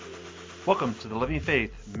Welcome to the Living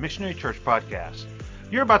Faith Missionary Church podcast.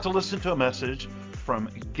 You're about to listen to a message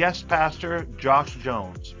from guest pastor Josh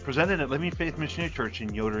Jones, presented at Living Faith Missionary Church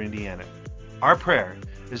in Yoder, Indiana. Our prayer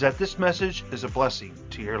is that this message is a blessing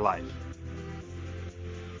to your life. You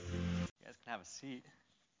guys can have a seat.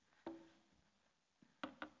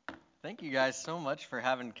 Thank you guys so much for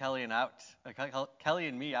having Kelly and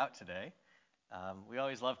me out today. We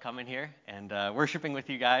always love coming here and worshiping with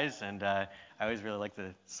you guys, and I always really like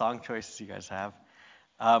the song choices you guys have.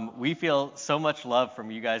 We feel so much love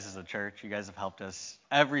from you guys as a church. You guys have helped us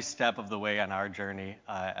every step of the way on our journey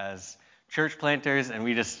as church planters, and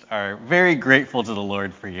we just are very grateful to the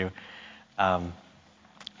Lord for you.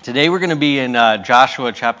 Today we're going to be in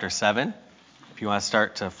Joshua chapter 7, if you want to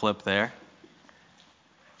start to flip there.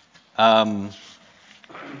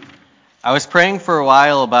 I was praying for a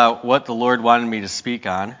while about what the Lord wanted me to speak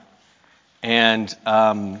on, and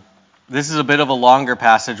this is a bit of a longer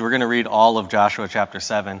passage. We're going to read all of Joshua chapter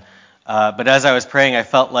 7, but as I was praying, I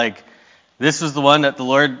felt like this was the one that the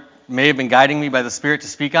Lord may have been guiding me by the Spirit to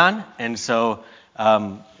speak on, and so,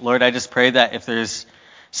 Lord, I just pray that if there's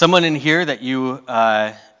someone in here that you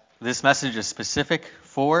this message is specific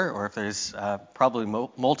for, or if there's probably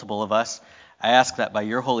multiple of us, I ask that by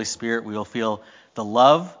your Holy Spirit we will feel the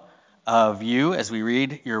love of you as we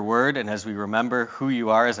read your word and as we remember who you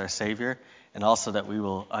are as our Savior, and also that we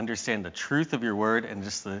will understand the truth of your word and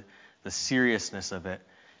just the seriousness of it.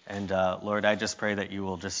 And Lord, I just pray that you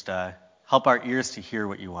will just help our ears to hear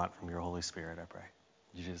what you want from your Holy Spirit, I pray.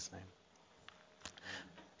 In Jesus' name.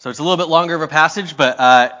 So it's a little bit longer of a passage,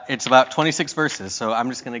 but it's about 26 verses, so I'm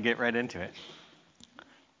just going to get right into it.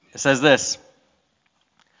 It says this: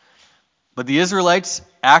 But the Israelites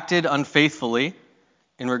acted unfaithfully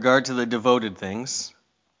in regard to the devoted things.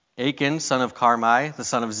 Achan, son of Carmi, the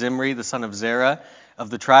son of Zimri, the son of Zerah,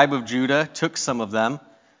 of the tribe of Judah, took some of them.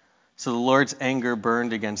 So the Lord's anger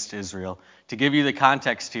burned against Israel. To give you the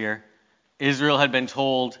context here, Israel had been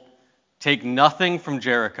told, take nothing from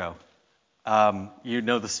Jericho. You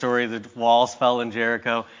know the story, the walls fell in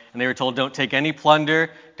Jericho, and they were told, don't take any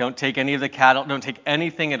plunder, don't take any of the cattle, don't take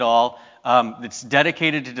anything at all. It's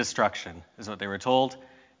dedicated to destruction, is what they were told.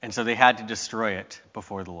 And so they had to destroy it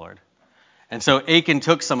before the Lord. And so Achan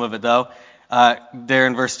took some of it, though. There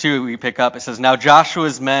in verse 2, we pick up, it says, Now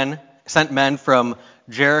Joshua's men sent men from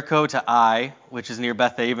Jericho to Ai, which is near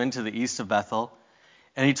Beth-aven, to the east of Bethel.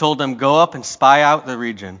 And he told them, go up and spy out the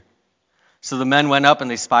region. So the men went up and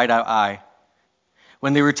they spied out Ai.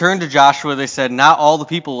 When they returned to Joshua, they said, not all the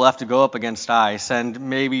people will have to go up against Ai. Send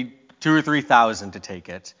maybe 2,000 or 3,000 to take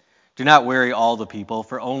it. Do not weary all the people,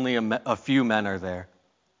 for only a few men are there.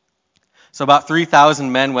 So about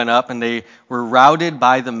 3,000 men went up, and they were routed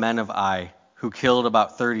by the men of Ai, who killed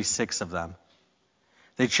about 36 of them.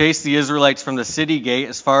 They chased the Israelites from the city gate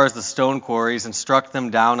as far as the stone quarries and struck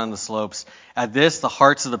them down on the slopes. At this, the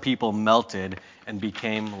hearts of the people melted and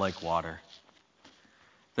became like water.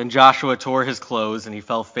 Then Joshua tore his clothes, and he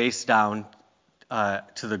fell face down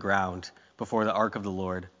to the ground before the ark of the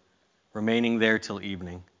Lord, remaining there till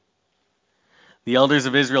evening. The elders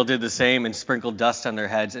of Israel did the same and sprinkled dust on their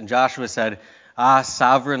heads. And Joshua said,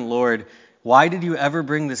 sovereign Lord, why did you ever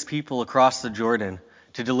bring this people across the Jordan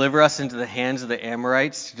to deliver us into the hands of the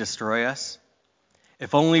Amorites to destroy us?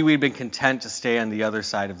 If only we'd been content to stay on the other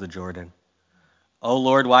side of the Jordan. Oh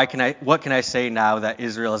Lord, what can I say now that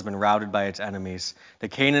Israel has been routed by its enemies? The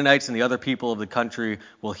Canaanites and the other people of the country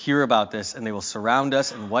will hear about this, and they will surround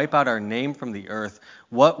us and wipe out our name from the earth.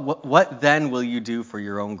 What then will you do for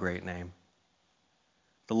your own great name?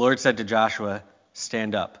 The Lord said to Joshua,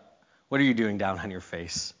 stand up. What are you doing down on your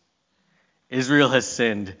face? Israel has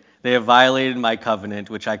sinned. They have violated my covenant,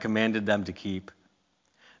 which I commanded them to keep.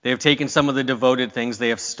 They have taken some of the devoted things. They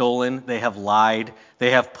have stolen. They have lied.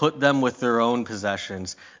 They have put them with their own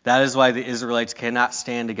possessions. That is why the Israelites cannot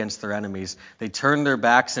stand against their enemies. They turn their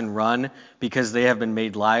backs and run because they have been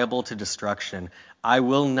made liable to destruction. I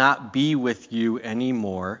will not be with you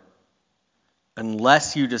anymore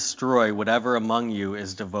unless you destroy whatever among you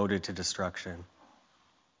is devoted to destruction.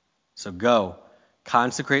 So go,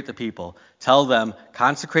 consecrate the people. Tell them,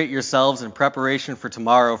 consecrate yourselves in preparation for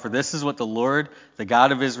tomorrow, for this is what the Lord, the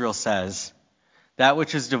God of Israel, says. That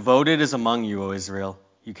which is devoted is among you, O Israel.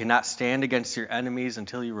 You cannot stand against your enemies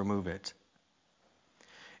until you remove it.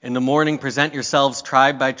 In the morning, present yourselves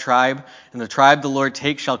tribe by tribe, and the tribe the Lord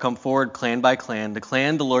takes shall come forward clan by clan. The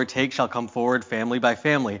clan the Lord takes shall come forward family by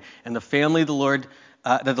family, and the family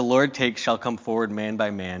that the Lord takes shall come forward man by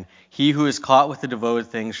man. He who is caught with the devoted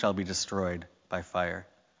things shall be destroyed by fire,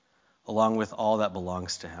 along with all that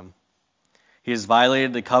belongs to him. He has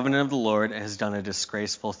violated the covenant of the Lord and has done a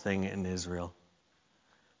disgraceful thing in Israel.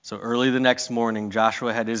 So early the next morning,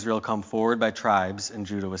 Joshua had Israel come forward by tribes, and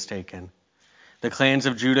Judah was taken. The clans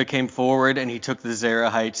of Judah came forward, and he took the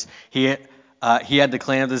Zerahites. He had the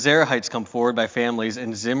clan of the Zerahites come forward by families,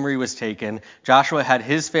 and Zimri was taken. Joshua had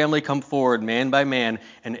his family come forward, man by man,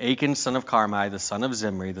 and Achan, son of Carmi, the son of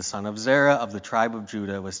Zimri, the son of Zerah, of the tribe of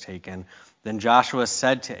Judah, was taken. Then Joshua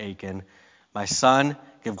said to Achan, "My son,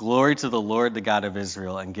 give glory to the Lord, the God of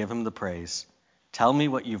Israel, and give him the praise. Tell me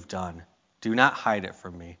what you've done. Do not hide it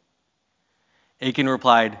from me." Achan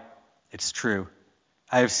replied, "It's true.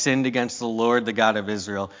 I have sinned against the Lord, the God of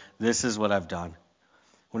Israel. This is what I've done.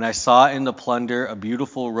 When I saw in the plunder a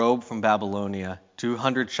beautiful robe from Babylonia,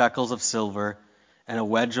 200 shekels of silver, and a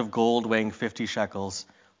wedge of gold weighing 50 shekels,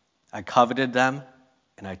 I coveted them,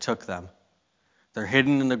 and I took them. They're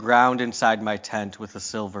hidden in the ground inside my tent with the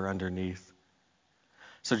silver underneath."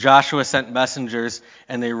 So Joshua sent messengers,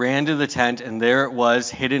 and they ran to the tent, and there it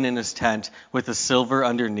was, hidden in his tent, with the silver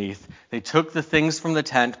underneath. They took the things from the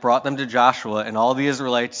tent, brought them to Joshua and all the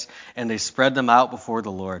Israelites, and they spread them out before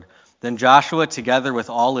the Lord. Then Joshua, together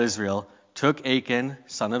with all Israel, took Achan,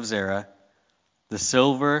 son of Zerah, the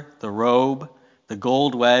silver, the robe, the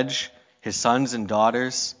gold wedge, his sons and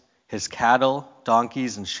daughters, his cattle,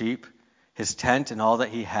 donkeys, and sheep, his tent, and all that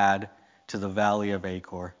he had, to the valley of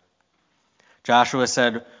Achor. Joshua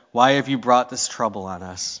said, "Why have you brought this trouble on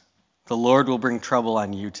us? The Lord will bring trouble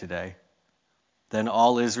on you today." Then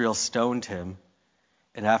all Israel stoned him,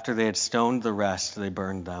 and after they had stoned the rest, they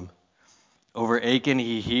burned them. Over Achan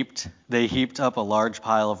they heaped up a large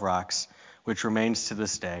pile of rocks, which remains to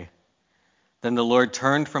this day. Then the Lord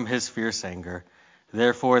turned from his fierce anger.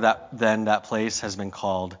 Therefore that place has been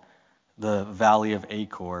called the Valley of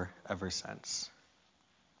Achor ever since.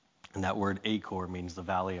 And that word Achor means the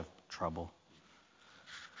Valley of Trouble.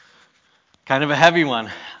 Kind of a heavy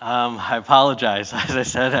one. I apologize. As I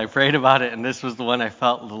said, I prayed about it, and this was the one I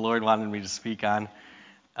felt the Lord wanted me to speak on.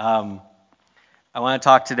 I want to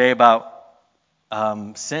talk today about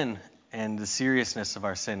sin and the seriousness of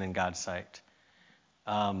our sin in God's sight.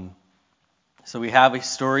 So we have a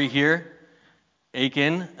story here.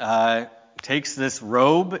 Achan takes this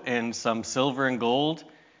robe and some silver and gold,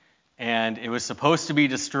 and it was supposed to be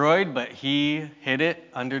destroyed, but he hid it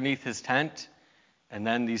underneath his tent. And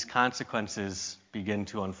then these consequences begin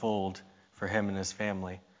to unfold for him and his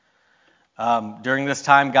family. During this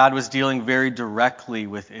time, God was dealing very directly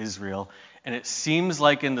with Israel. And it seems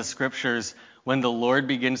like in the scriptures, when the Lord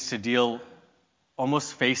begins to deal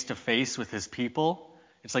almost face to face with his people,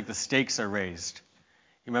 it's like the stakes are raised.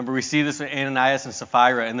 You remember, we see this with Ananias and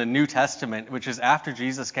Sapphira in the New Testament, which is after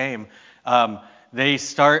Jesus came. They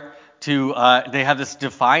have this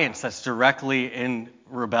defiance that's directly in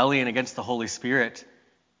rebellion against the Holy Spirit,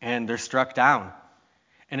 and they're struck down.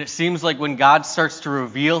 And it seems like when God starts to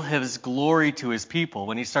reveal his glory to his people,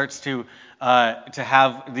 when he starts to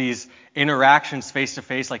have these interactions face to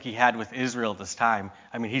face like he had with Israel this time,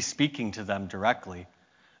 I mean, he's speaking to them directly,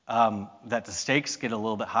 that the stakes get a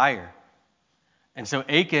little bit higher. And so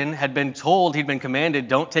Achan had been told, he'd been commanded,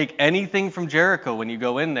 don't take anything from Jericho when you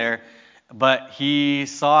go in there. But he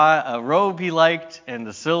saw a robe he liked, and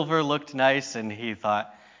the silver looked nice, and he thought,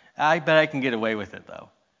 I bet I can get away with it, though.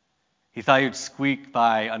 He thought he would squeak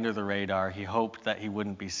by under the radar. He hoped that he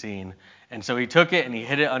wouldn't be seen. And so he took it, and he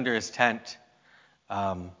hid it under his tent.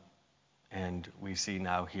 And we see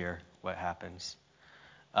now here what happens.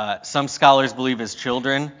 Some scholars believe his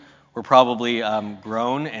children were probably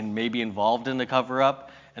grown and maybe involved in the cover-up.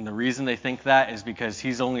 And the reason they think that is because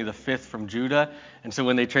he's only the fifth from Judah. And so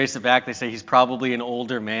when they trace it back, they say he's probably an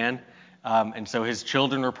older man. And so his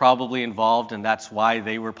children were probably involved, and that's why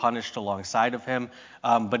they were punished alongside of him.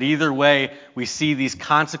 But either way, we see these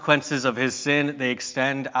consequences of his sin. They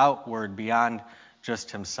extend outward beyond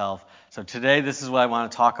just himself. So today, this is what I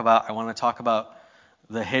want to talk about. I want to talk about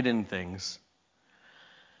the hidden things.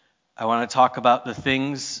 I want to talk about the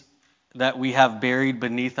things that we have buried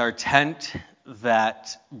beneath our tent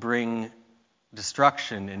that bring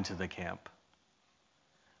destruction into the camp.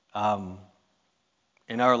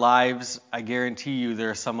 In our lives, I guarantee you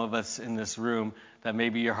there are some of us in this room that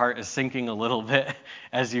maybe your heart is sinking a little bit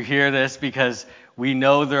as you hear this, because we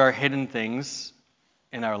know there are hidden things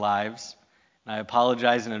in our lives. And I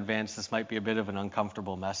apologize in advance, this might be a bit of an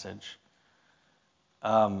uncomfortable message.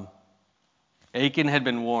 Achan had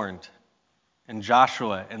been warned, and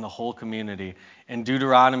Joshua and the whole community. In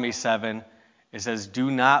Deuteronomy 7, it says, "Do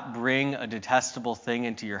not bring a detestable thing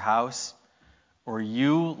into your house, or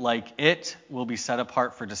you, like it, will be set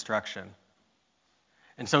apart for destruction."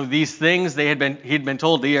 And so these things he'd been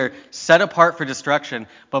told they are set apart for destruction,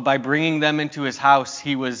 but by bringing them into his house,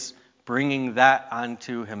 he was bringing that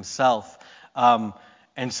onto himself.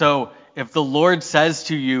 And so if the Lord says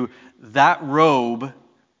to you, that robe,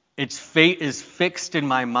 its fate is fixed in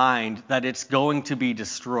my mind that it's going to be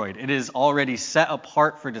destroyed, it is already set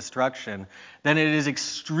apart for destruction, then it is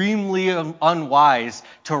extremely unwise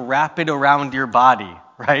to wrap it around your body,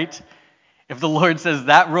 right? If the Lord says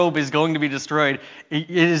that robe is going to be destroyed, it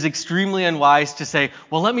is extremely unwise to say,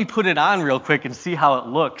 well, let me put it on real quick and see how it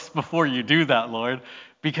looks before you do that, Lord,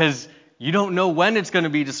 because you don't know when it's going to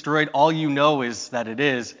be destroyed. All you know is that it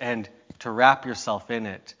is, and to wrap yourself in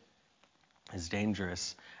it is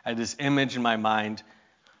dangerous. I had this image in my mind.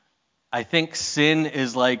 I think sin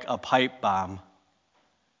is like a pipe bomb.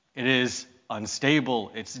 It is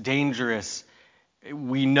unstable. It's dangerous.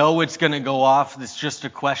 We know it's going to go off. It's just a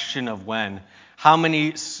question of when. How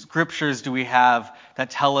many scriptures do we have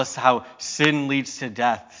that tell us how sin leads to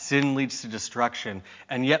death, sin leads to destruction,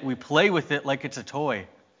 and yet we play with it like it's a toy?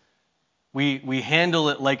 We handle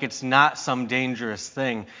it like it's not some dangerous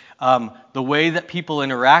thing. The way that people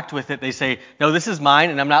interact with it, they say, no, this is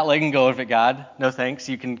mine, and I'm not letting go of it, God. No thanks,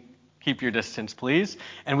 you can keep your distance, please.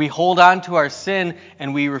 And we hold on to our sin,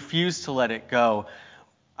 and we refuse to let it go.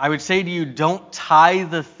 I would say to you, don't tie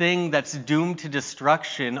the thing that's doomed to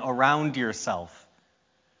destruction around yourself.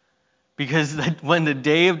 Because when the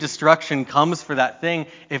day of destruction comes for that thing,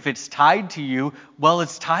 if it's tied to you, well,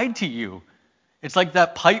 it's tied to you. It's like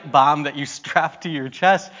that pipe bomb that you strap to your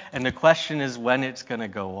chest, and the question is when it's going to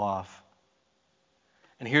go off.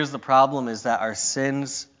 And here's the problem, is that our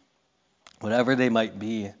sins, whatever they might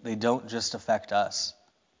be, they don't just affect us.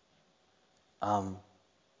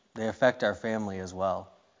 They affect our family as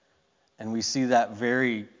well. And we see that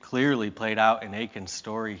very clearly played out in Achan's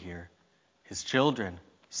story here. His children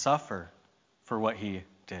suffer for what he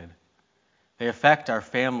did. They affect our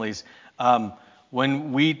families.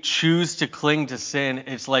 When we choose to cling to sin,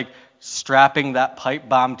 it's like strapping that pipe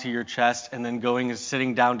bomb to your chest and then going and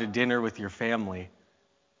sitting down to dinner with your family.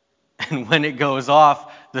 And when it goes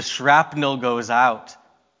off, the shrapnel goes out.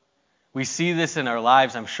 We see this in our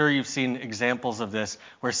lives. I'm sure you've seen examples of this,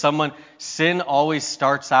 where sin always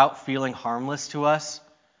starts out feeling harmless to us,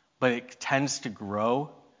 but it tends to grow,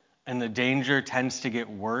 and the danger tends to get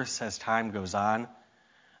worse as time goes on.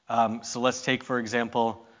 So let's take, for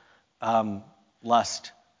example,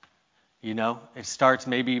 lust. It starts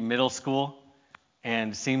maybe middle school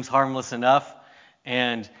and seems harmless enough,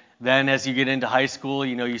 and then as you get into high school,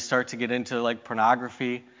 you start to get into like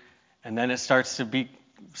pornography, and then it starts to be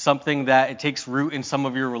something that it takes root in some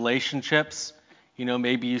of your relationships.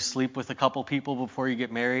 Maybe you sleep with a couple people before you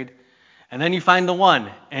get married. And then you find the one,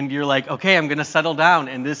 and you're like, okay, I'm going to settle down,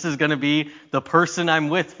 and this is going to be the person I'm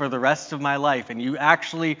with for the rest of my life. And you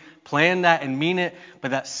actually plan that and mean it,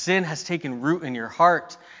 but that sin has taken root in your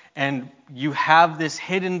heart, and you have this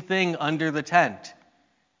hidden thing under the tent.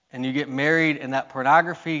 And you get married, and that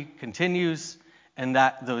pornography continues, and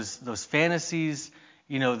that those fantasies,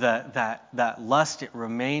 that lust, it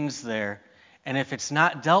remains there. And if it's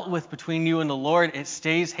not dealt with between you and the Lord, it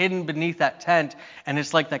stays hidden beneath that tent, and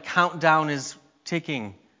it's like the countdown is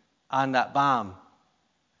ticking on that bomb.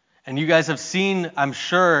 And you guys have seen, I'm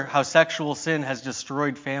sure, how sexual sin has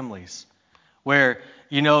destroyed families, where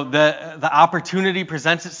the opportunity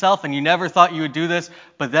presents itself, and you never thought you would do this,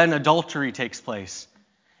 but then adultery takes place.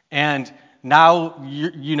 And now,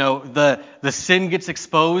 the sin gets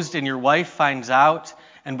exposed and your wife finds out,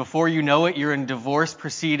 and before you know it, you're in divorce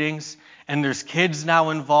proceedings, and there's kids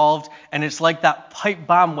now involved, and it's like that pipe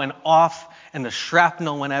bomb went off, and the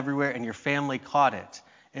shrapnel went everywhere, and your family caught it.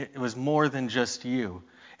 It was more than just you.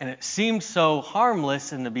 And it seemed so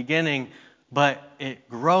harmless in the beginning, but it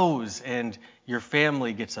grows, and your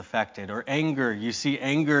family gets affected. Or anger. You see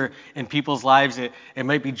anger in people's lives. It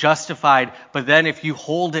might be justified, but then if you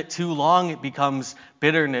hold it too long, it becomes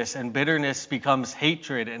bitterness, and bitterness becomes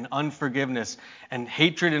hatred and unforgiveness. And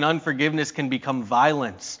hatred and unforgiveness can become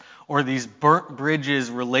violence, or these burnt bridges,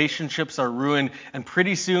 relationships are ruined, and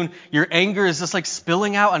pretty soon your anger is just like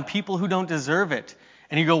spilling out on people who don't deserve it.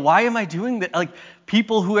 And you go, why am I doing that? Like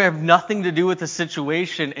people who have nothing to do with the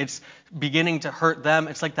situation, it's beginning to hurt them.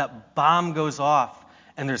 It's like that bomb goes off,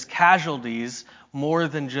 and there's casualties more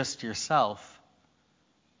than just yourself.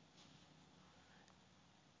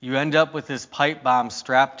 You end up with this pipe bomb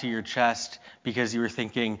strapped to your chest because you were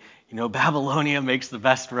thinking, Babylonia makes the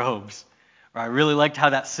best robes. Or I really liked how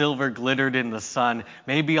that silver glittered in the sun.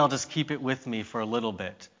 Maybe I'll just keep it with me for a little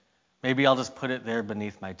bit. Maybe I'll just put it there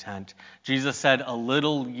beneath my tent. Jesus said a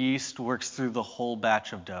little yeast works through the whole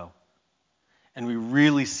batch of dough. And we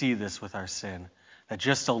really see this with our sin, that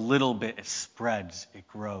just a little bit, it spreads, it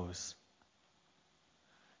grows.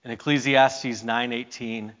 In Ecclesiastes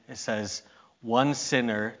 9:18, it says, one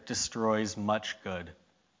sinner destroys much good.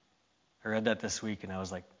 I read that this week and I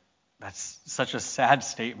was like, that's such a sad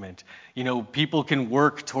statement. People can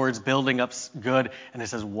work towards building up good, and it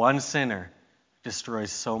says one sinner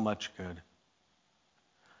destroys so much good.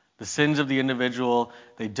 The sins of the individual,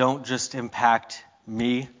 they don't just impact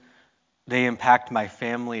me, they impact my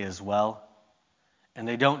family as well. And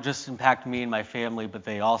they don't just impact me and my family, but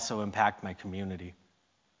they also impact my community.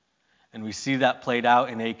 And we see that played out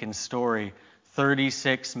in Achan's story.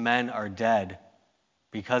 36 men are dead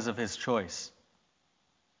because of his choice.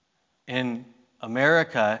 In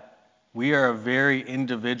America, we are a very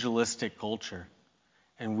individualistic culture,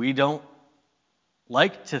 and we don't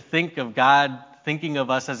like to think of God thinking of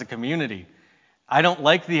us as a community. I don't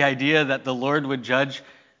like the idea that the Lord would judge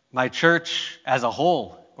my church as a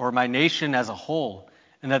whole or my nation as a whole,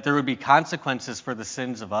 and that there would be consequences for the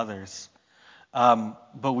sins of others.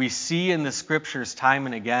 But we see in the scriptures time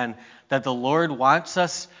and again that the Lord wants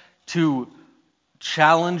us to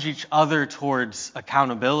challenge each other towards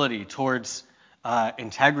accountability, towards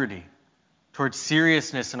integrity, towards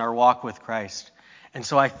seriousness in our walk with Christ. And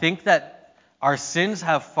so I think that our sins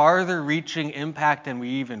have farther reaching impact than we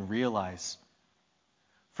even realize.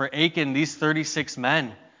 For Achan, these 36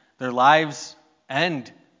 men, their lives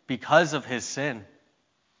end because of his sin.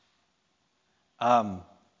 I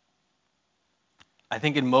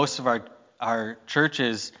think in most of our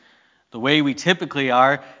churches, the way we typically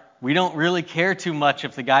are, we don't really care too much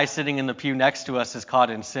if the guy sitting in the pew next to us is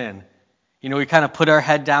caught in sin. We kind of put our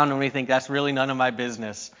head down and we think that's really none of my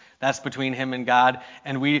business. That's between him and God.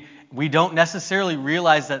 And we don't necessarily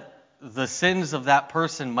realize that the sins of that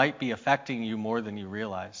person might be affecting you more than you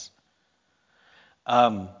realize.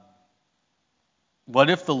 What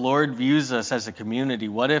if the Lord views us as a community?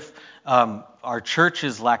 What if our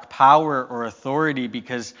churches lack power or authority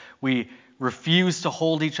because we refuse to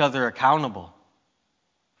hold each other accountable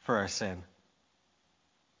for our sin?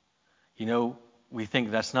 We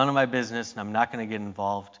think that's none of my business and I'm not going to get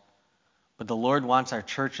involved. But the Lord wants our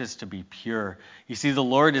churches to be pure. You see, the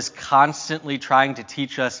Lord is constantly trying to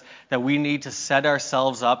teach us that we need to set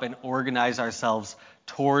ourselves up and organize ourselves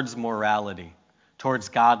towards morality, towards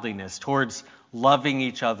godliness, towards loving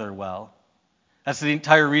each other well. That's the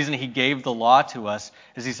entire reason he gave the law to us,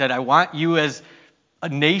 is he said, I want you as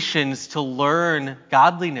nations to learn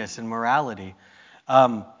godliness and morality.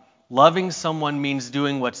 Loving someone means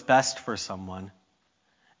doing what's best for someone.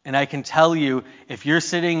 And I can tell you, if you're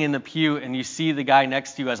sitting in the pew and you see the guy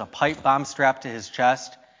next to you has a pipe bomb strapped to his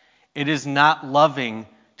chest, it is not loving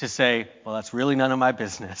to say, well, that's really none of my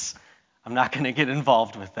business. I'm not going to get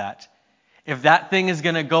involved with that. If that thing is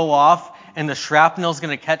going to go off and the shrapnel is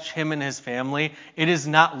going to catch him and his family, it is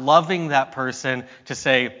not loving that person to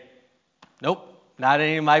say, nope, not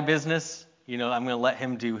any of my business. I'm going to let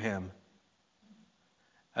him do him.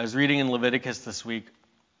 I was reading in Leviticus this week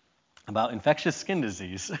about infectious skin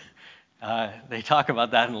disease. They talk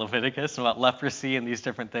about that in Leviticus, about leprosy and these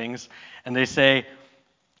different things. And they say,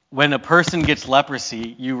 when a person gets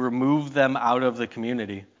leprosy, you remove them out of the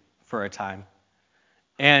community for a time.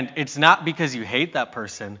 And it's not because you hate that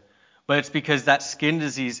person, but it's because that skin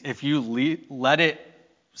disease, if you let it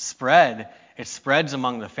spread, it spreads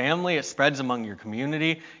among the family, it spreads among your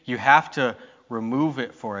community. You have to remove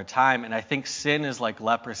it for a time. And I think sin is like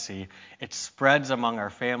leprosy. It spreads among our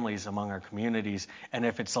families, among our communities. And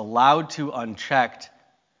if it's allowed to unchecked,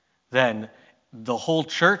 then the whole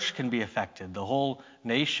church can be affected. The whole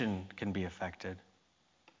nation can be affected.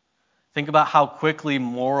 Think about how quickly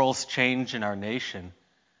morals change in our nation.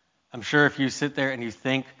 I'm sure if you sit there and you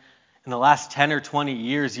think in the last 10 or 20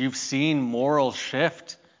 years, you've seen morals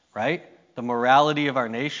shift, right? The morality of our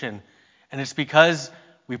nation. And it's because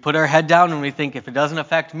we put our head down and we think, if it doesn't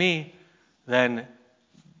affect me, then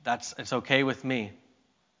it's okay with me.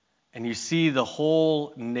 And you see the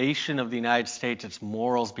whole nation of the United States, its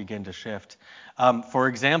morals begin to shift. For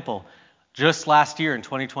example, just last year in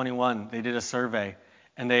 2021, they did a survey,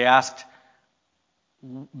 and they asked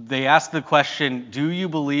the question, do you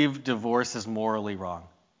believe divorce is morally wrong?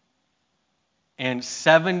 And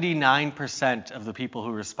 79% of the people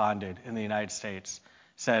who responded in the United States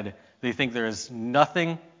said they think there is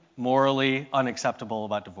nothing morally unacceptable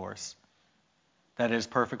about divorce. That is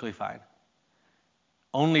perfectly fine.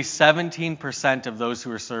 Only 17% of those who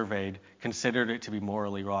were surveyed considered it to be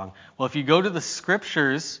morally wrong. Well, if you go to the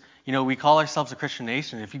scriptures, we call ourselves a Christian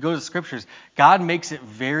nation. If you go to the scriptures, God makes it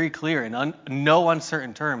very clear in no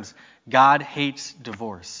uncertain terms, God hates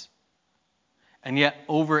divorce. And yet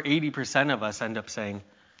over 80% of us end up saying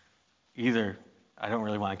either, I don't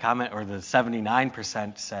really want to comment, or the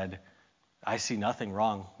 79% said, I see nothing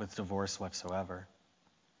wrong with divorce whatsoever.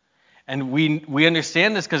 And we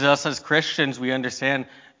understand this because us as Christians, we understand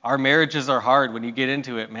Our marriages are hard. When you get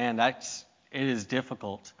into it, man, it is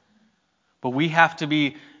difficult. But we have to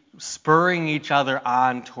be spurring each other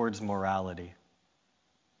on towards morality.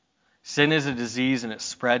 Sin is a disease and it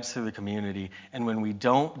spreads through the community. And when we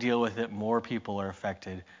don't deal with it, more people are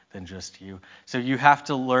affected than just you. So you have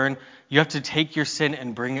to learn, you have to take your sin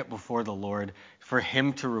and bring it before the Lord for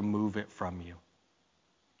Him to remove it from you.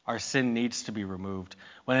 Our sin needs to be removed.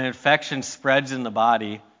 When an infection spreads in the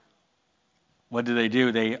body, what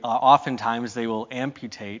do? They oftentimes they will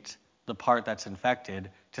amputate the part that's infected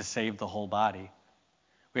to save the whole body.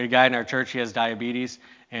 We had a guy in our church, he has diabetes,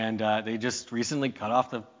 and they just recently cut off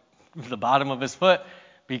the bottom of his foot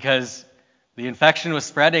because the infection was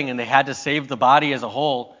spreading and they had to save the body as a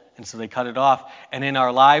whole, and so they cut it off. And in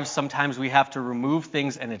our lives, sometimes we have to remove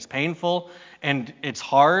things, and it's painful and it's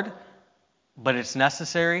hard, but it's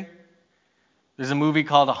necessary. There's a movie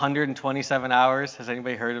called 127 Hours. Has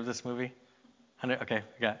anybody heard of this movie? Okay,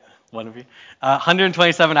 we got one of you.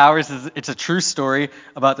 127 Hours, it's a true story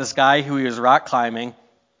about this guy who was rock climbing,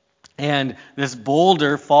 and this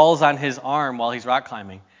boulder falls on his arm while he's rock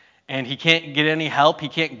climbing. And he can't get any help. He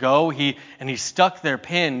can't go. And he's stuck there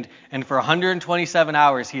pinned. And for 127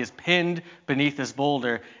 hours, he is pinned beneath this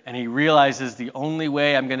boulder. And he realizes the only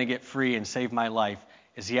way I'm going to get free and save my life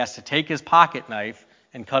is he has to take his pocket knife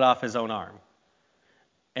and cut off his own arm.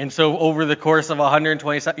 And so over the course of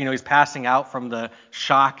 127, he's passing out from the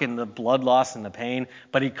shock and the blood loss and the pain.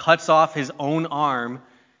 But he cuts off his own arm.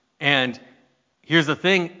 And here's the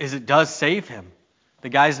thing, is it does save him. The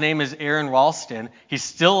guy's name is Aaron Ralston. He's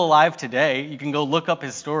still alive today. You can go look up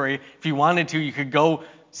his story. If you wanted to, you could go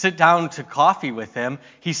sit down to coffee with him.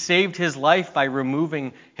 He saved his life by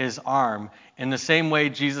removing his arm. In the same way,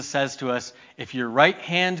 Jesus says to us, if your right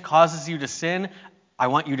hand causes you to sin, I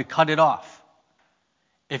want you to cut it off.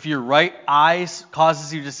 If your right eye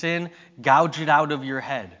causes you to sin, gouge it out of your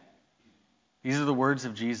head. These are the words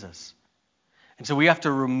of Jesus. And so we have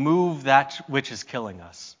to remove that which is killing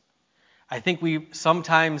us. I think we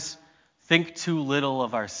sometimes think too little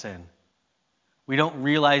of our sin. We don't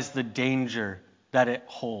realize the danger that it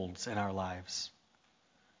holds in our lives.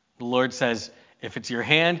 The Lord says, if it's your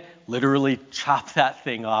hand, literally chop that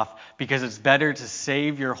thing off, because it's better to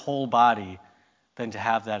save your whole body than to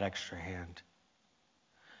have that extra hand.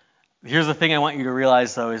 Here's the thing I want you to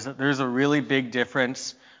realize, though, is that there's a really big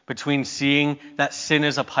difference between seeing that sin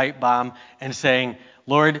as a pipe bomb and saying,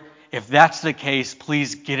 Lord, if that's the case,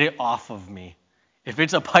 please get it off of me. If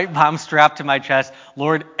it's a pipe bomb strapped to my chest,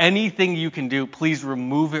 Lord, anything you can do, please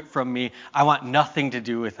remove it from me. I want nothing to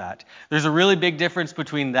do with that. There's a really big difference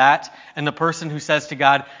between that and the person who says to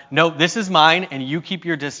God, no, this is mine and you keep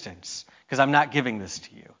your distance because I'm not giving this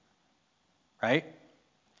to you. Right?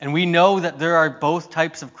 And we know that there are both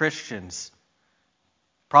types of Christians.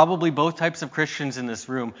 Probably both types of Christians in this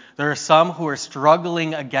room. There are some who are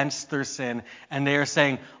struggling against their sin, and they are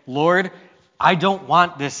saying, Lord, I don't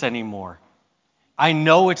want this anymore. I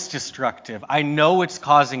know it's destructive. I know it's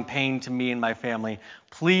causing pain to me and my family.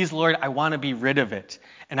 Please, Lord, I want to be rid of it.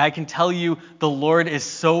 And I can tell you, the Lord is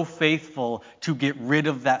so faithful to get rid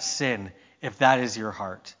of that sin, if that is your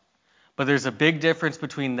heart. But there's a big difference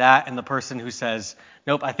between that and the person who says,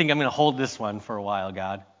 nope, I think I'm going to hold this one for a while,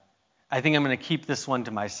 God. I think I'm going to keep this one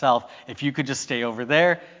to myself. If you could just stay over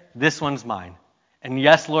there, this one's mine. And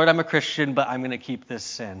yes, Lord, I'm a Christian, but I'm going to keep this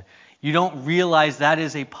sin. You don't realize that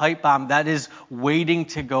is a pipe bomb. That is waiting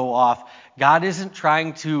to go off. God isn't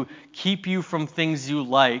trying to keep you from things you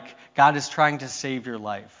like. God is trying to save your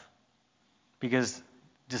life. Because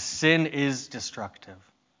the sin is destructive.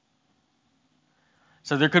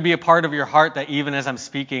 So there could be a part of your heart that even as I'm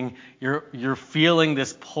speaking, you're feeling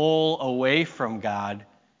this pull away from God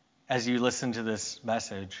as you listen to this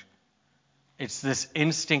message. It's this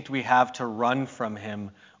instinct we have to run from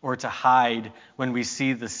Him or to hide when we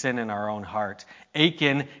see the sin in our own heart.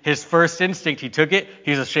 Achan, his first instinct, he took it,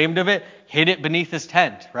 he's ashamed of it, hid it beneath his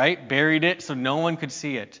tent, right? Buried it so no one could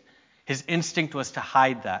see it. His instinct was to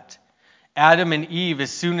hide that. Adam and Eve, as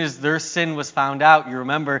soon as their sin was found out, you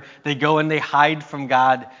remember, they go and they hide from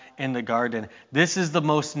God in the garden. This is the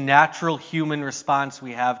most natural human response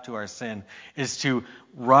we have to our sin, is to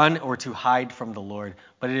run or to hide from the Lord.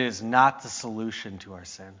 But it is not the solution to our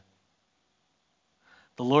sin.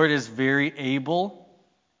 The Lord is very able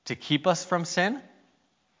to keep us from sin.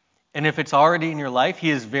 And if it's already in your life,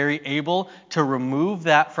 He is very able to remove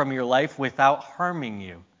that from your life without harming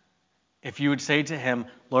you. If you would say to Him,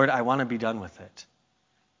 Lord, I want to be done with it.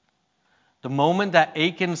 The moment that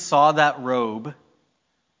Achan saw that robe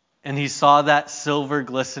and he saw that silver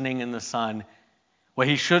glistening in the sun, what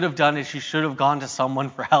he should have done is he should have gone to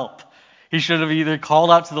someone for help. He should have either called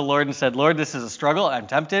out to the Lord and said, Lord, this is a struggle. I'm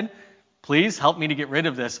tempted. Please help me to get rid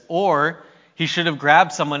of this. Or he should have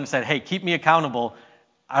grabbed someone and said, hey, keep me accountable.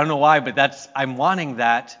 I don't know why, but I'm wanting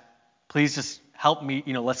that. Please just help me.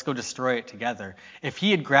 Let's go destroy it together. If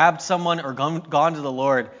he had grabbed someone or gone to the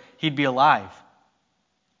Lord, he'd be alive.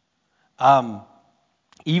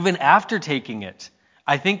 Even after taking it,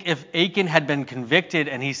 I think if Achan had been convicted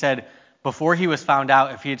and he said, before he was found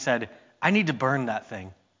out, if he had said, I need to burn that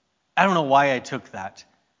thing. I don't know why I took that.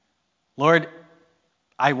 Lord,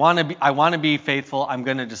 I want to be faithful. I'm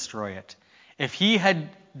going to destroy it. If he had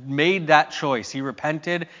made that choice, he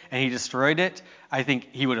repented and he destroyed it, I think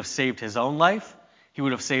he would have saved his own life, he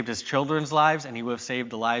would have saved his children's lives, and he would have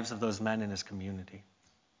saved the lives of those men in his community.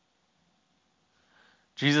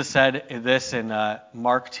 Jesus said this in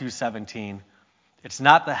Mark 2:17. It's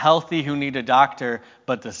not the healthy who need a doctor,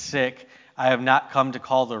 but the sick. I have not come to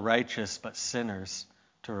call the righteous, but sinners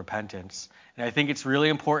to repentance. And I think it's really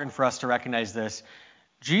important for us to recognize this.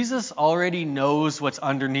 Jesus already knows what's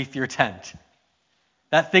underneath your tent.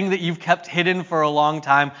 That thing that you've kept hidden for a long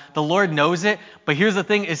time, the Lord knows it, but here's the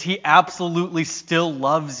thing, is he absolutely still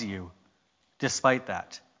loves you despite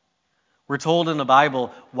that. We're told in the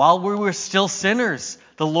Bible, while we were still sinners,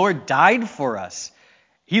 the Lord died for us.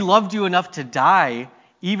 He loved you enough to die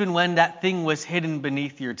even when that thing was hidden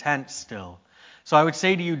beneath your tent still. So I would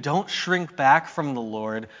say to you, don't shrink back from the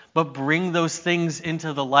Lord, but bring those things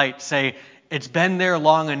into the light. Say, it's been there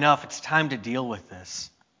long enough. It's time to deal with this.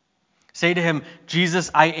 Say to him,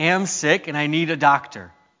 Jesus, I am sick and I need a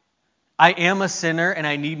doctor. I am a sinner and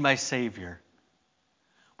I need my Savior.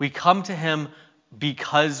 We come to him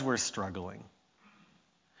because we're struggling.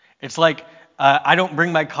 It's like I don't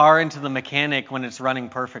bring my car into the mechanic when it's running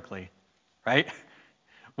perfectly, right?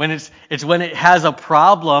 When it's when it has a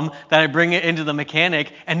problem that I bring it into the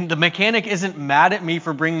mechanic, and the mechanic isn't mad at me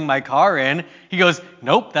for bringing my car in. He goes,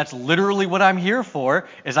 nope, that's literally what I'm here for,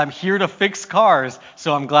 is I'm here to fix cars,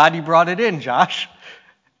 so I'm glad you brought it in, Josh.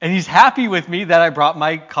 And he's happy with me that I brought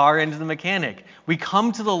my car into the mechanic. We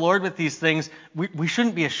come to the Lord with these things. We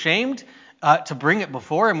shouldn't be ashamed to bring it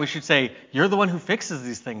before him. We should say, you're the one who fixes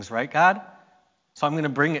these things, right, God? So I'm going to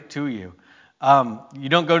bring it to you. You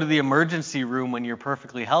don't go to the emergency room when you're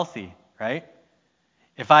perfectly healthy, right?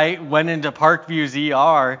 If I went into Parkview's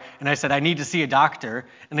ER and I said, I need to see a doctor,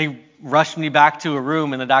 and they rushed me back to a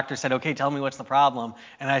room and the doctor said, okay, tell me what's the problem.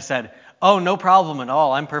 And I said, oh, no problem at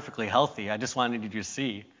all. I'm perfectly healthy. I just wanted you to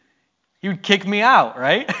see. He would kick me out,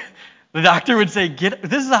 right? The doctor would say,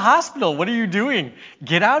 this is a hospital. What are you doing?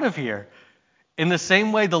 Get out of here. In the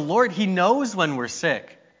same way, the Lord, he knows when we're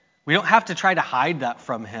sick. We don't have to try to hide that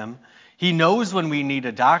from him. He knows when we need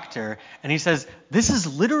a doctor, and he says, this is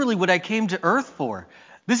literally what I came to earth for.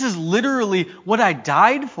 This is literally what I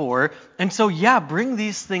died for, and so bring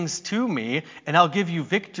these things to me, and I'll give you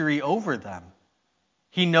victory over them.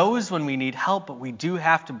 He knows when we need help, but we do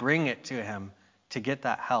have to bring it to him to get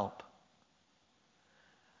that help.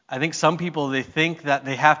 I think some people, they think that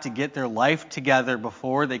they have to get their life together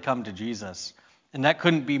before they come to Jesus, and that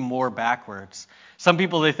couldn't be more backwards. Some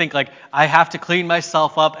people, they think like, I have to clean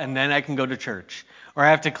myself up and then I can go to church. Or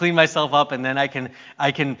I have to clean myself up and then I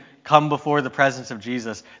can come before the presence of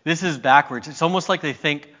Jesus. This is backwards. It's almost like they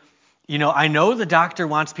think, I know the doctor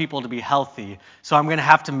wants people to be healthy, so I'm going to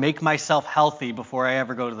have to make myself healthy before I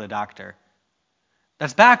ever go to the doctor.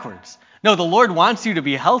 That's backwards. No, the Lord wants you to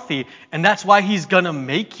be healthy, and that's why he's going to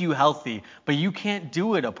make you healthy, but you can't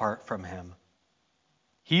do it apart from him.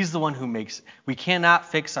 He's the one who makes. We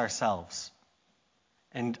cannot fix ourselves.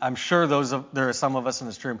 And I'm sure there are some of us in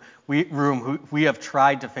this room who we have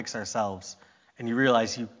tried to fix ourselves, and you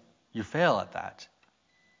realize you fail at that.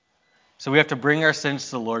 So we have to bring our sins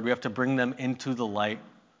to the Lord. We have to bring them into the light,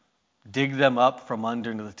 dig them up from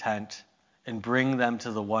under the tent, and bring them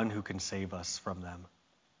to the one who can save us from them.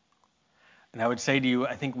 And I would say to you,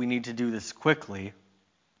 I think we need to do this quickly,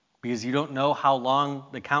 because you don't know how long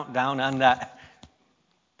the countdown on that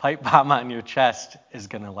pipe bomb on your chest is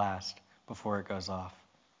going to last before it goes off.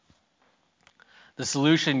 The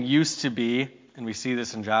solution used to be, and we see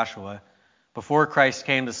this in Joshua, before Christ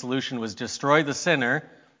came, the solution was destroy the sinner,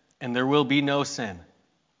 and there will be no sin.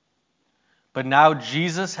 But now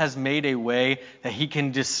Jesus has made a way that he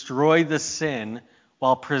can destroy the sin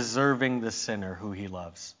while preserving the sinner who he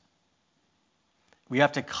loves. We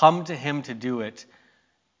have to come to him to do it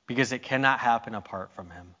because it cannot happen apart from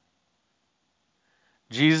him.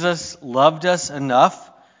 Jesus loved us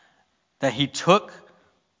enough that he took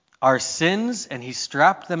our sins and he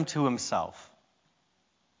strapped them to himself.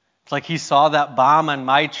 It's like he saw that bomb on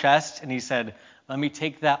my chest and he said, let me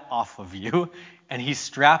take that off of you. And he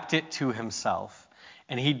strapped it to himself.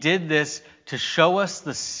 And he did this to show us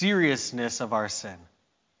the seriousness of our sin,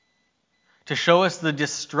 to show us the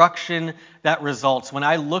destruction that results. When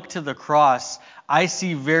I look to the cross, I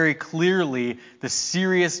see very clearly the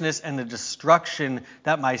seriousness and the destruction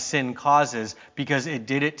that my sin causes because it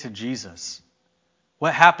did it to Jesus.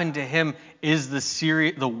 What happened to him is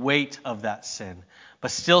the weight of that sin.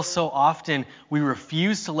 But still so often we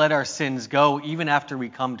refuse to let our sins go even after we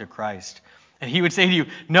come to Christ. And he would say to you,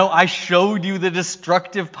 no, I showed you the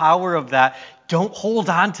destructive power of that. Don't hold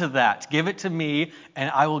on to that. Give it to me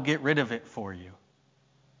and I will get rid of it for you.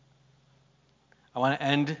 I want to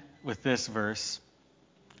end with this verse,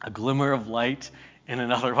 a glimmer of light in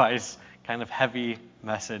an otherwise kind of heavy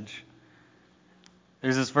message.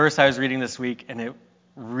 There's this verse I was reading this week and it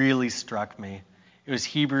really struck me. It was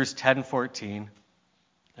Hebrews 10:14.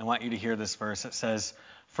 I want you to hear this verse. It says,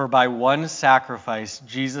 "For by one sacrifice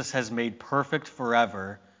Jesus has made perfect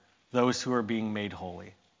forever those who are being made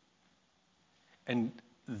holy." And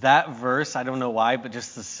that verse, I don't know why, but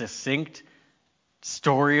just the succinct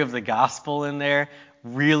story of the gospel in there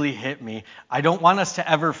really hit me. I don't want us to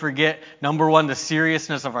ever forget, number one, the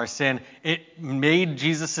seriousness of our sin. It made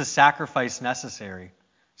Jesus' sacrifice necessary.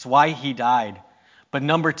 It's why he died. But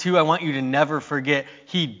number two, I want you to never forget,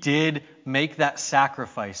 he did make that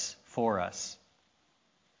sacrifice for us.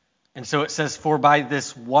 And so it says, for by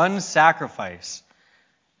this one sacrifice,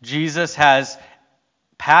 Jesus has,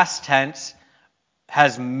 past tense,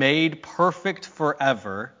 has made perfect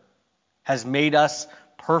forever, has made us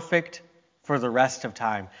perfect for the rest of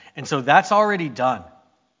time. And so that's already done.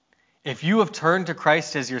 If you have turned to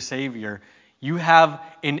Christ as your Savior, you have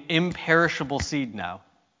an imperishable seed now.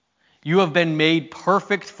 You have been made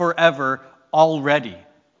perfect forever already.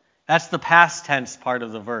 That's the past tense part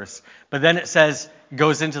of the verse. But then it says,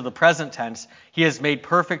 goes into the present tense, he has made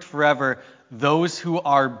perfect forever those who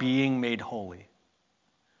are being made holy.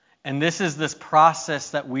 And this is this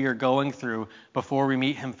process that we are going through before we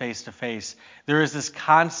meet him face to face. There is this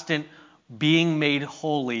constant being made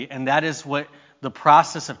holy, and that is what the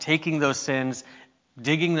process of taking those sins,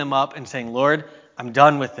 digging them up and saying, Lord, I'm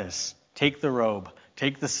done with this. Take the robe.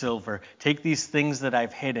 Take the silver. Take these things that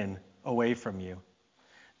I've hidden away from you.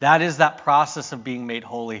 That is that process of being made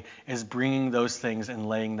holy, is bringing those things and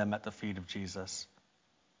laying them at the feet of Jesus.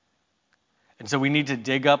 And so we need to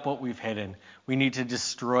dig up what we've hidden. We need to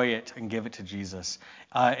destroy it and give it to Jesus.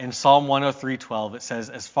 In Psalm 103:12, it says,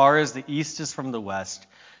 as far as the east is from the west,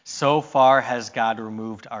 so far has God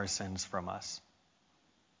removed our sins from us.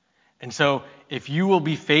 And so if you will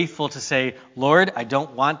be faithful to say, Lord, I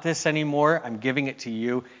don't want this anymore, I'm giving it to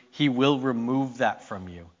you, he will remove that from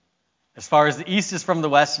you. As far as the east is from the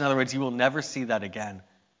west, in other words, you will never see that again.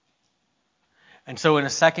 And so in a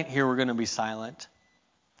second here, we're going to be silent.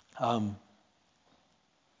 And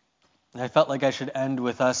I felt like I should end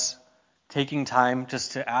with us taking time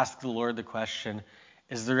just to ask the Lord the question,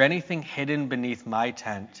 is there anything hidden beneath my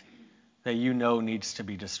tent that you know needs to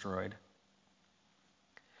be destroyed?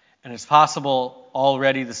 And it's possible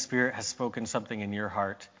already the Spirit has spoken something in your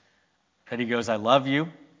heart that he goes, I love you,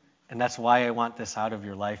 and that's why I want this out of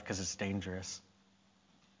your life because it's dangerous.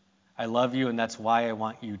 I love you, and that's why I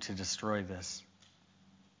want you to destroy this.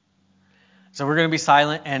 So we're going to be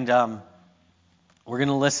silent, and we're going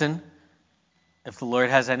to listen if the Lord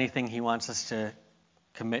has anything he wants us to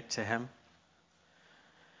commit to him.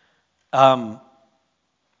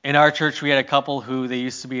 In our church, we had a couple who they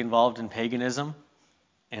used to be involved in paganism.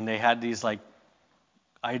 And they had these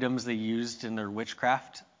items they used in their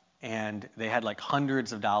witchcraft. And they had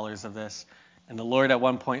hundreds of dollars of this. And the Lord at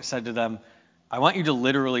one point said to them, I want you to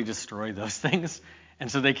literally destroy those things. And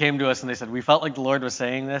so they came to us and they said, we felt like the Lord was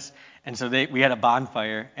saying this. And so we had a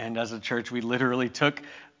bonfire. And as a church, we literally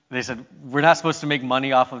they said, we're not supposed to make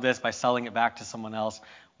money off of this by selling it back to someone else.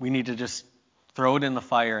 We need to just throw it in the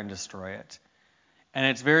fire and destroy it. And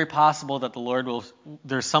it's very possible that the Lord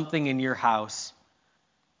there's something in your house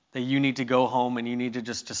that you need to go home and you need to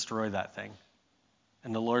just destroy that thing.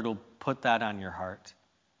 And the Lord will put that on your heart.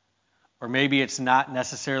 Or maybe it's not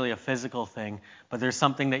necessarily a physical thing, but there's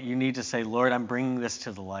something that you need to say, Lord, I'm bringing this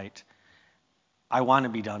to the light. I want to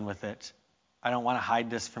be done with it. I don't want to hide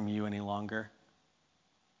this from you any longer.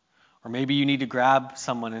 Or maybe you need to grab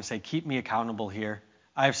someone and say, keep me accountable here.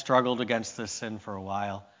 I've struggled against this sin for a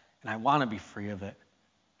while, and I want to be free of it.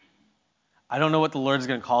 I don't know what the Lord's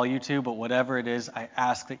going to call you to, but whatever it is, I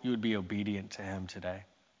ask that you would be obedient to him today.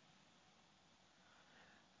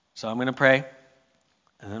 So I'm going to pray,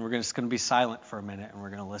 and then we're just going to be silent for a minute, and we're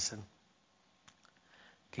going to listen.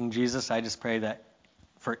 King Jesus, I just pray that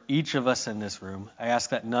for each of us in this room, I ask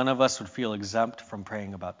that none of us would feel exempt from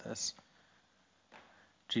praying about this.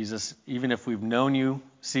 Jesus, even if we've known you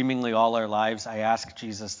seemingly all our lives, I ask,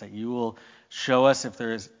 Jesus, that you will show us if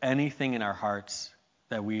there is anything in our hearts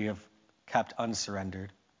that we have kept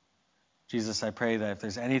unsurrendered. Jesus, I pray that if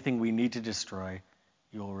there's anything we need to destroy,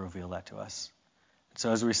 you will reveal that to us. And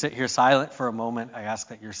so as we sit here silent for a moment, I ask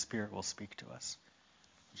that your Spirit will speak to us.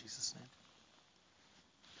 In Jesus' name.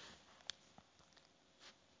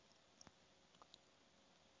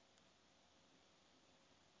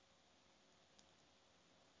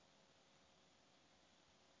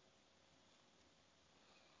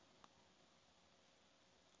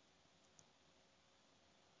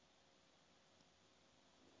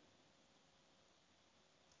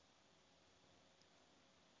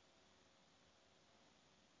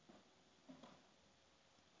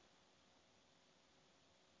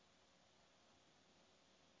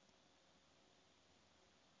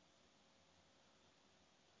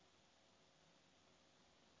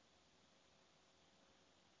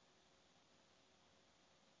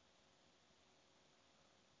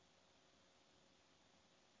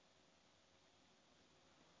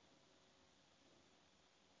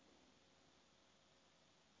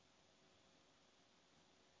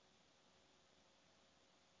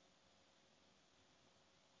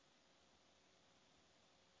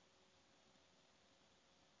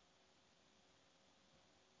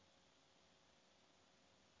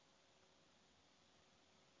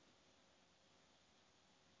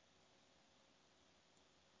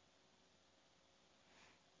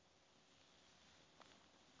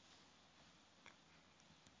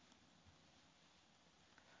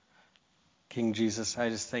 King Jesus, I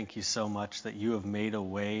just thank you so much that you have made a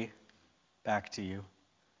way back to you.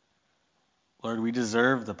 Lord, we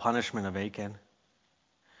deserve the punishment of Achan.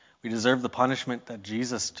 We deserve the punishment that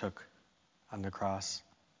Jesus took on the cross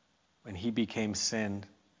when he became sin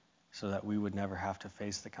so that we would never have to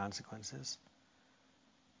face the consequences.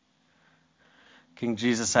 King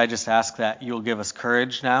Jesus, I just ask that you will give us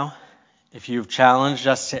courage now. If you've challenged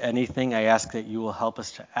us to anything, I ask that you will help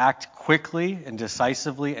us to act quickly and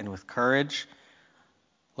decisively and with courage.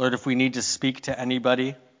 Lord, if we need to speak to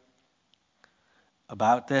anybody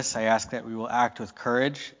about this, I ask that we will act with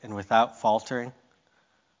courage and without faltering.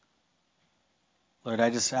 Lord, I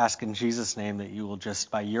just ask in Jesus' name that you will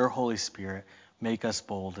just, by your Holy Spirit, make us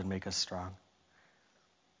bold and make us strong.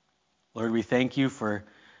 Lord, we thank you for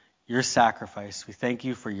your sacrifice. We thank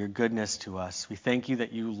you for your goodness to us. We thank you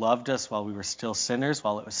that you loved us while we were still sinners,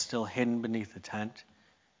 while it was still hidden beneath the tent.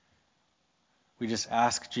 We just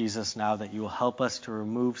ask, Jesus, now that you will help us to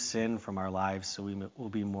remove sin from our lives so we will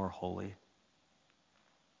be more holy,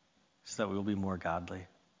 so that we will be more godly.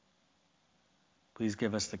 Please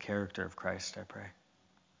give us the character of Christ, I pray.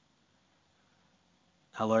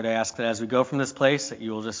 Now, Lord, I ask that as we go from this place, that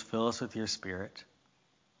you will just fill us with your Spirit.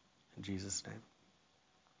 In Jesus' name.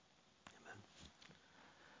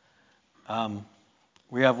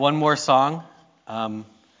 We have one more song. I'm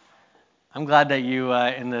glad that you,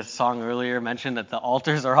 in the song earlier, mentioned that the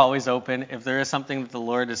altars are always open. If there is something that the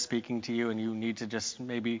Lord is speaking to you and you need to just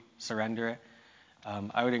maybe surrender it,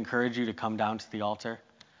 I would encourage you to come down to the altar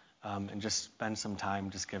and just spend some time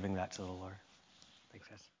just giving that to the Lord. Thanks,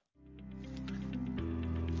 guys.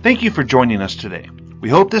 Thank you for joining us today. We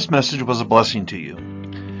hope this message was a blessing to you.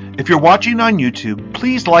 If you're watching on YouTube,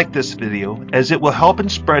 please like this video as it will help in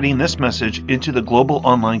spreading this message into the global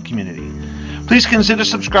online community. Please consider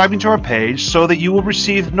subscribing to our page so that you will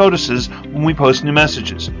receive notices when we post new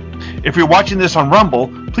messages. If you're watching this on Rumble,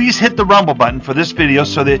 please hit the Rumble button for this video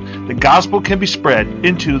so that the gospel can be spread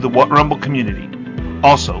into the Rumble community.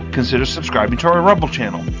 Also, consider subscribing to our Rumble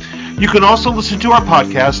channel. You can also listen to our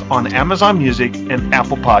podcast on Amazon Music and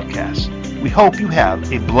Apple Podcasts. We hope you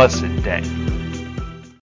have a blessed day.